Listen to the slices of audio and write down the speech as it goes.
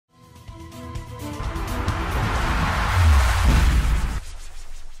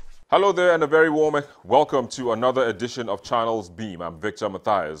Hello there and a very warm welcome to another edition of Channels Beam. I'm Victor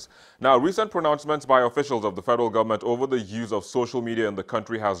Matthias. Now, recent pronouncements by officials of the federal government over the use of social media in the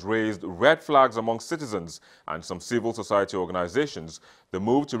country has raised red flags among citizens and some civil society organizations. The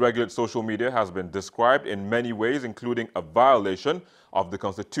move to regulate social media has been described in many ways, including a violation of the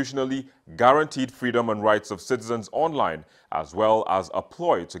constitutionally guaranteed freedom and rights of citizens online, as well as a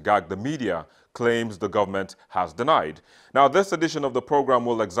ploy to gag the media, claims the government has denied. Now, this edition of the program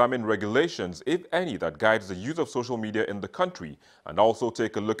will examine regulations, if any, that guides the use of social media in the country, and also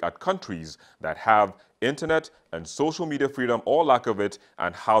take a look at countries that have internet and social media freedom or lack of it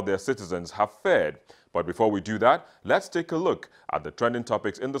and how their citizens have fared. But before we do that, let's take a look at the trending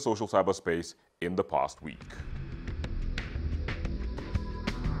topics in the social cyberspace in the past week.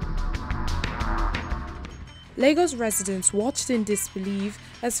 Lagos residents watched in disbelief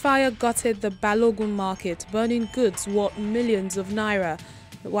as fire gutted the Balogun market, burning goods worth millions of naira.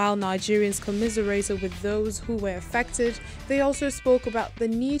 While Nigerians commiserated with those who were affected, they also spoke about the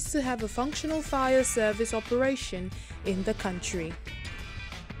need to have a functional fire service operation in the country.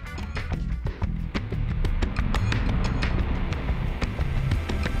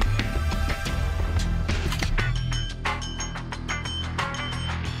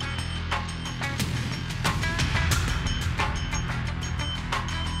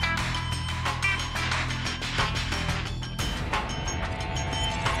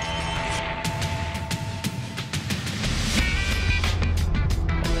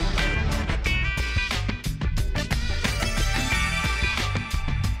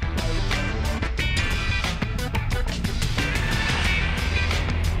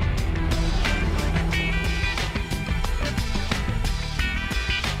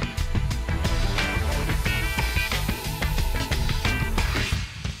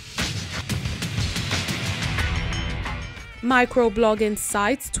 Microblogging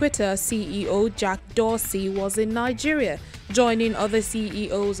site Twitter CEO Jack Dorsey was in Nigeria, joining other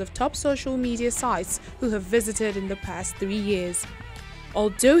CEOs of top social media sites who have visited in the past 3 years.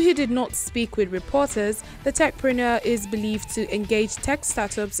 Although he did not speak with reporters, the techpreneur is believed to engage tech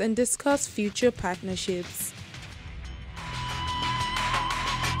startups and discuss future partnerships.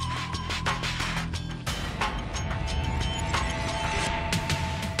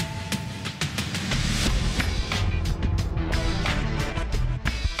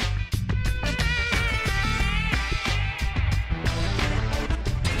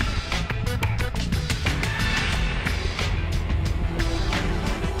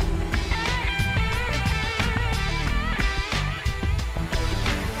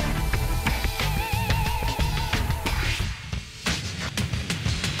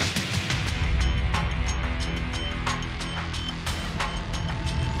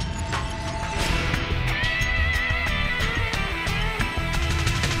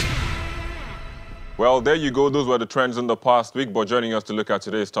 Well, there you go. Those were the trends in the past week. But joining us to look at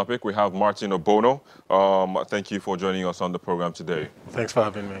today's topic, we have Martin Obono. Thank you for joining us on the program today. Thanks for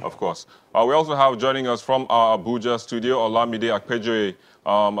having me. Of course. We also have joining us from our Abuja studio, Olamide Akpejoye.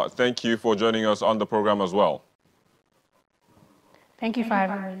 Thank you for joining us on the program as well. Thank you for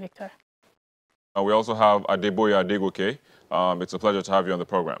having me, Victor. We also have Adeboye Adegoke. It's a pleasure to have you on the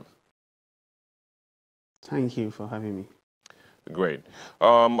program. Thank you for having me. Great.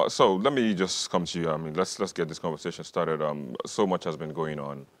 So let me just come to you. I mean, let's get this conversation started. So much has been going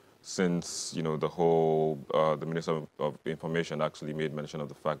on since, you know, the whole, the Minister of Information actually made mention of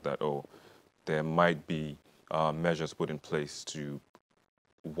the fact that, there might be measures put in place to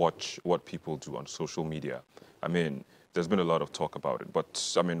watch what people do on social media. I mean, there's been a lot of talk about it,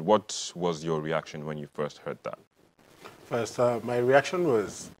 but I mean, what was your reaction when you first heard that? First, my reaction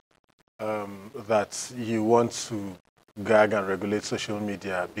was that you want to gag and regulate social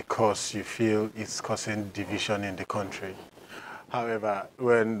media because you feel it's causing division in the country. However,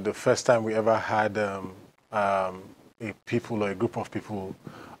 when the first time we ever had a people or a group of people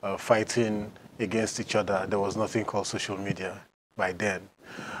fighting against each other, there was nothing called social media by then.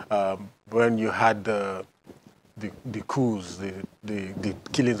 When you had the coups, the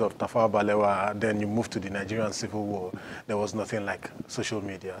killings of Tafawa Balewa, then you moved to the Nigerian Civil War, there was nothing like social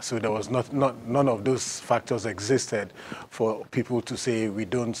media. So there was none of those factors existed for people to say we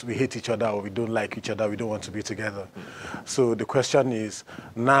hate each other or we don't like each other, we don't want to be together. So the question is,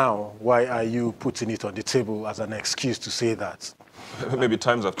 now, why are you putting it on the table as an excuse to say that? Maybe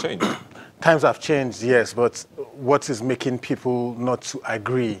times have changed. Times have changed, yes, but what is making people not to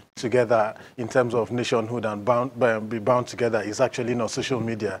agree together in terms of nationhood and be bound together is actually not social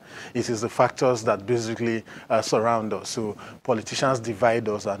media. It is the factors that basically surround us. So politicians divide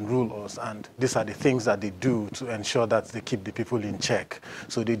us and rule us, and these are the things that they do to ensure that they keep the people in check.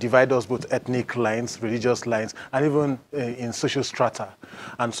 So they divide us both ethnic lines, religious lines, and even in social strata.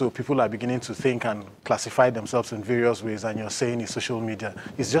 And so people are beginning to think and classify themselves in various ways, and you're saying it's social media.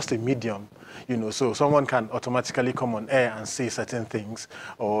 It's just a medium, you know, so someone can automatically come on air and say certain things,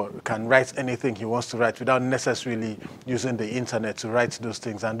 or can write anything he wants to write without necessarily using the internet to write those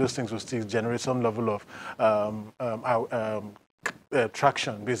things, and those things will still generate some level of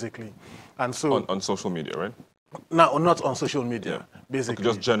traction, basically. And so on social media, right? Now, not on social media, basically.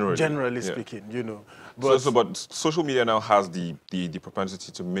 Okay, just generally speaking, you know. But, but social media now has the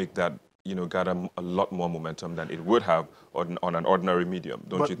propensity to make that, you know, gather a lot more momentum than it would have on an ordinary medium,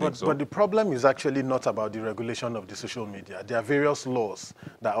 don't you think so? But the problem is actually not about the regulation of the social media. There are various laws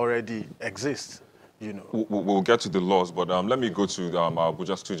that already exist, you know. We'll get to the laws, but let me go to our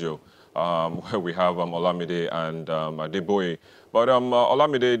Abuja studio, where we have Olamide and Adeboye. But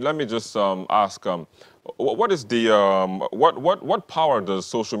Olamide, let me just ask, what is the what power does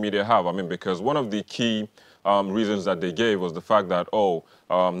social media have? I mean, because one of the key reasons that they gave was the fact that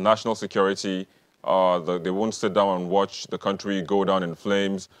national security, they won't sit down and watch the country go down in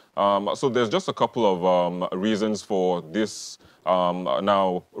flames. So there's just a couple of reasons for this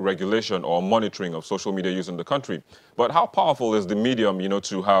now regulation or monitoring of social media use in the country. But how powerful is the medium, you know,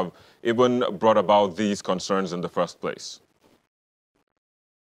 to have even brought about these concerns in the first place?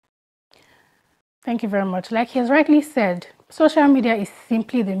 Thank you very much. Like he has rightly said, social media is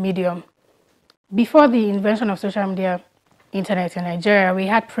simply the medium. Before the invention of social media, internet in Nigeria, we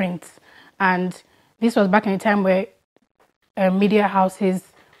had print, and this was back in a time where media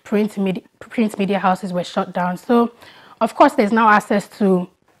houses, print media houses were shut down. So, of course, there's now access to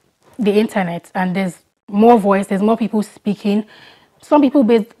the internet, and there's more voice, there's more people speaking. Some people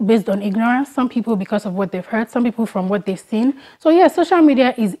based on ignorance, some people because of what they've heard, some people from what they've seen. So, yeah, social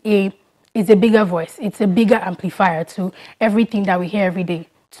media is a bigger voice. It's a bigger amplifier to everything that we hear every day,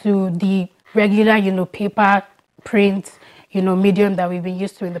 to the regular, you know, paper, print, you know, medium that we've been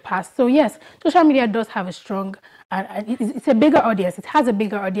used to in the past. So yes, social media does have a strong, it's a bigger audience. It has a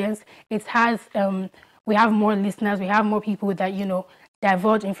bigger audience. It has, we have more listeners. We have more people that, you know,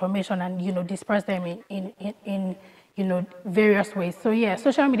 divulge information and, you know, disperse them in you know, various ways. So yeah,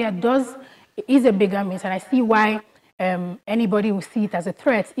 social media is a bigger means, and I see why anybody will see it as a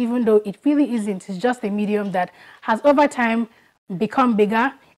threat, even though it really isn't. It's just a medium that has over time become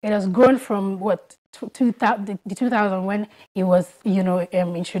bigger. It has grown from what, 2000 when it was, you know,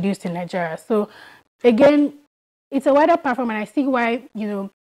 introduced in Nigeria. So again, it's a wider platform, and I see why, you know,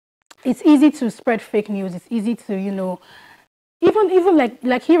 it's easy to spread fake news. It's easy to, you know, even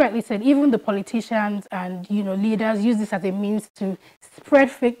like he rightly said, even the politicians and, you know, leaders use this as a means to spread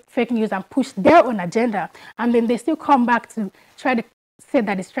fake news and push their own agenda, and then they still come back to try to say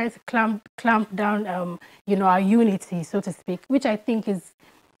that it's trying to clamp down, you know, our unity, so to speak, which I think is.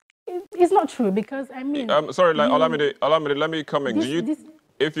 It's not true, because I mean. Sorry, Olamide, let me come in.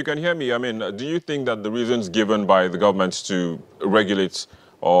 If you can hear me, I mean, do you think that the reasons given by the government to regulate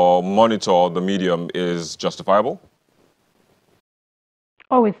or monitor the medium is justifiable?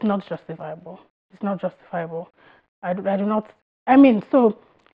 Oh, it's not justifiable. It's not justifiable. I do not. I mean, so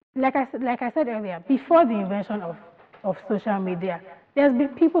like I said earlier, before the invention of social media,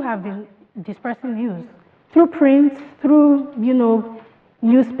 people have been dispersing news through print, through, you know,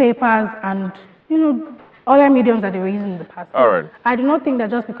 newspapers and, you know, other mediums that they were using in the past. All right. I do not think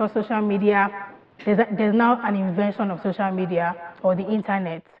that just because social media, there's now an invention of social media or the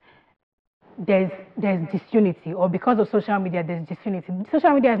internet, there's disunity, or because of social media there's disunity.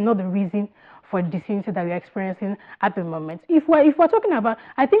 Social media is not the reason for disunity that we're experiencing at the moment. If we're talking about,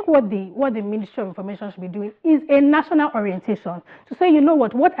 I think what the Ministry of Information should be doing is a national orientation to say, you know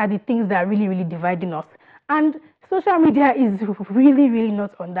what are the things that are really, really dividing us. And social media is really, really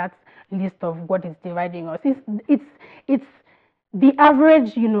not on that list of what is dividing us. It's the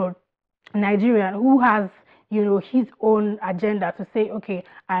average, you know, Nigerian who has, you know, his own agenda to say, okay,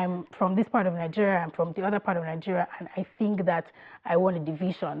 I'm from this part of Nigeria, I'm from the other part of Nigeria, and I think that I want a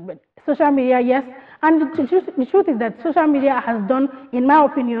division. But social media, yes, and the truth is that social media has done, in my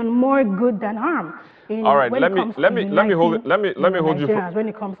opinion, more good than harm. All right, let me hold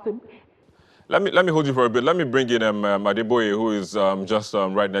you. Let me hold you for a bit. Let me bring in Adeboye, who is just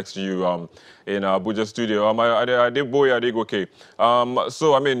right next to you in Abuja studio. Adeboye, Adegoke.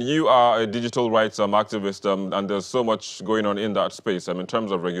 So, I mean, you are a digital rights activist, and there's so much going on in that space. In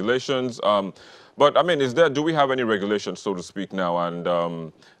terms of regulations. But, I mean, do we have any regulations, so to speak, now?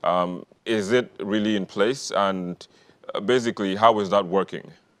 And is it really in place? And basically, how is that working?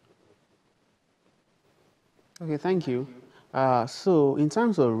 Okay, thank you. So in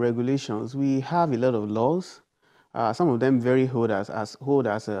terms of regulations, we have a lot of laws, some of them very old as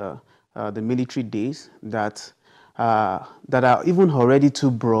the military days that are even already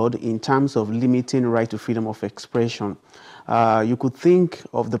too broad in terms of limiting right to freedom of expression. You could think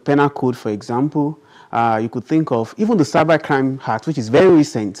of the Penal Code, for example. You could think of even the Cybercrime Act, which is very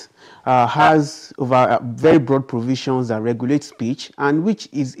recent, has very broad provisions that regulate speech, and which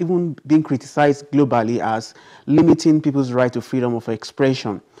is even being criticized globally as limiting people's right to freedom of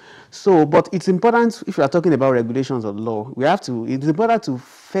expression. So, but it's important, if you are talking about regulations or law, it's important to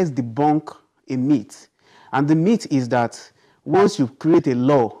first debunk a myth. And the myth is that once you create a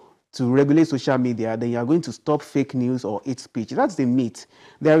law to regulate social media, then you are going to stop fake news or hate speech. That's the myth.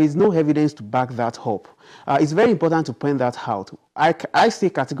 There is no evidence to back that up. It's very important to point that out. I say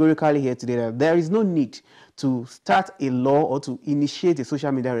categorically here today that there is no need to start a law or to initiate a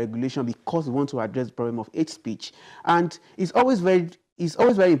social media regulation because we want to address the problem of hate speech. And it's always very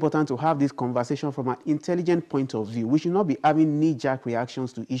important to have this conversation from an intelligent point of view. We should not be having knee-jerk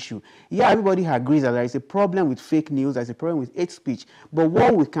reactions to issue. Yeah, everybody agrees that there is a problem with fake news, there is a problem with hate speech. But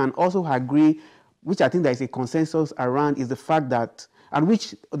what we can also agree, which I think there is a consensus around, is the fact that, and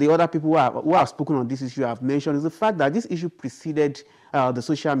which the other people who have spoken on this issue have mentioned, is the fact that this issue preceded the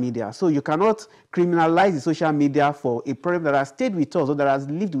social media. So you cannot criminalize the social media for a problem that has stayed with us or that has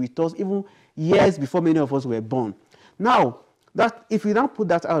lived with us even years before many of us were born. Now, that if we don't put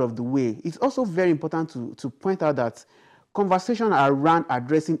that out of the way, it's also very important to point out that conversation around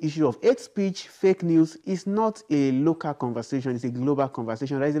addressing issue of hate speech, fake news is not a local conversation, it's a global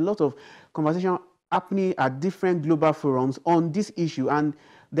conversation. There is a lot of conversation happening at different global forums on this issue, and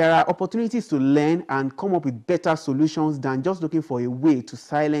there are opportunities to learn and come up with better solutions than just looking for a way to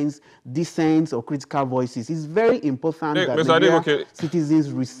silence dissents or critical voices. It's very important that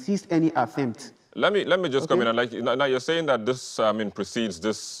citizens resist any attempt. Let me just come in and now you're saying that this precedes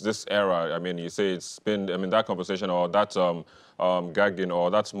this era. I mean, you say it's been that conversation or that gagging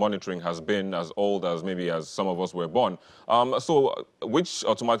or that monitoring has been as old as maybe as some of us were born. So which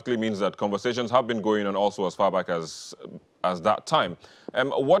automatically means that conversations have been going on also as far back as that time.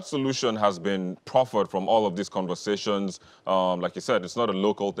 What solution has been proffered from all of these conversations? Like you said, it's not a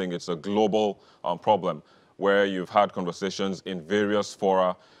local thing; it's a global problem where you've had conversations in various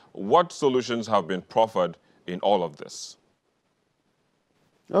fora. What solutions have been proffered in all of this?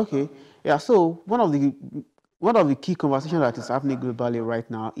 Okay, yeah. So one of the key conversations that is happening globally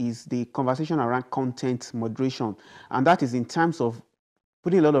right now is the conversation around content moderation, and that is in terms of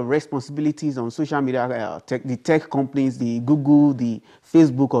putting a lot of responsibilities on social media, the tech companies, the Google, the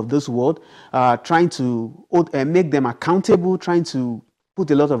Facebook of this world, trying to make them accountable, trying to put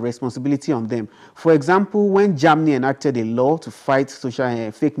a lot of responsibility on them. For example, when Germany enacted a law to fight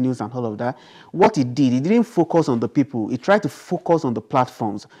social fake news and all of that, what it didn't focus on the people. It tried to focus on the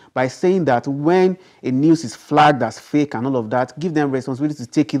platforms by saying that when a news is flagged as fake and all of that, give them responsibility to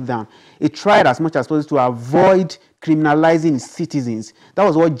take it down. It tried as much as possible to avoid criminalizing its citizens. That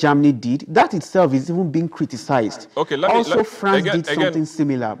was what Germany did. That itself is even being criticized. Okay, France did something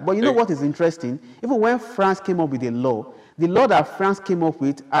similar. But you know what is interesting? Even when France came up with a law, the law that France came up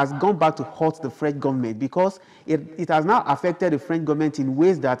with has gone back to hurt the French government because it has now affected the French government in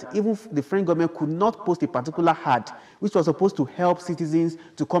ways that even the French government could not post a particular ad which was supposed to help citizens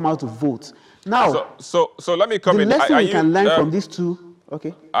to come out to vote. Now, so let me come in. The lesson we can learn from these two.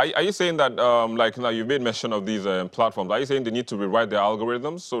 Okay. Are you saying that, like now you made mention of these platforms, are you saying they need to rewrite their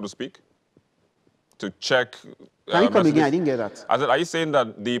algorithms, so to speak, to check? Can you come again? I didn't get that. I said, are you saying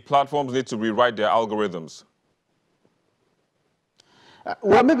that the platforms need to rewrite their algorithms?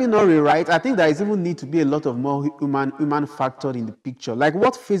 Well, maybe not rewrite. I think there is even need to be a lot of more human factor in the picture. Like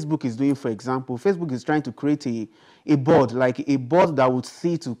what Facebook is doing, for example. Facebook is trying to create a board, like a board that would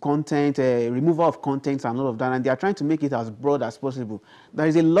see to content, removal of content and all of that, and they are trying to make it as broad as possible. There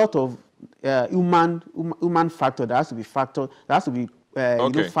is a lot of human factor that has to be factored,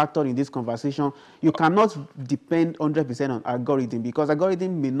 factored in this conversation. You cannot depend 100% on algorithm because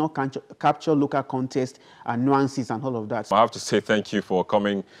algorithm may not capture local context and nuances and all of that. I have to say thank you for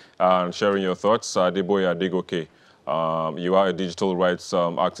coming and sharing your thoughts. Adeboye Adegoke, you are a digital rights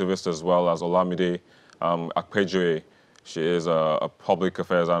activist as well as Olamide Akpejoye. She is a public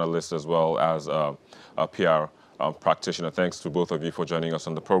affairs analyst as well as a PR practitioner. Thanks to both of you for joining us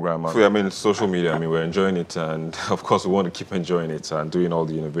on the program. I mean, social media, I mean, we're enjoying it, and of course we want to keep enjoying it and doing all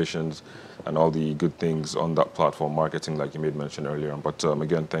the innovations and all the good things on that platform, marketing like you made mention earlier. But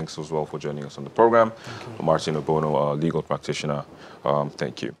again, thanks as well for joining us on the program. Martin Obono, a legal practitioner,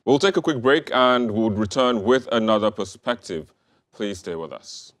 thank you. We'll take a quick break and we'll return with another perspective. Please stay with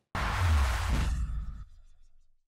us.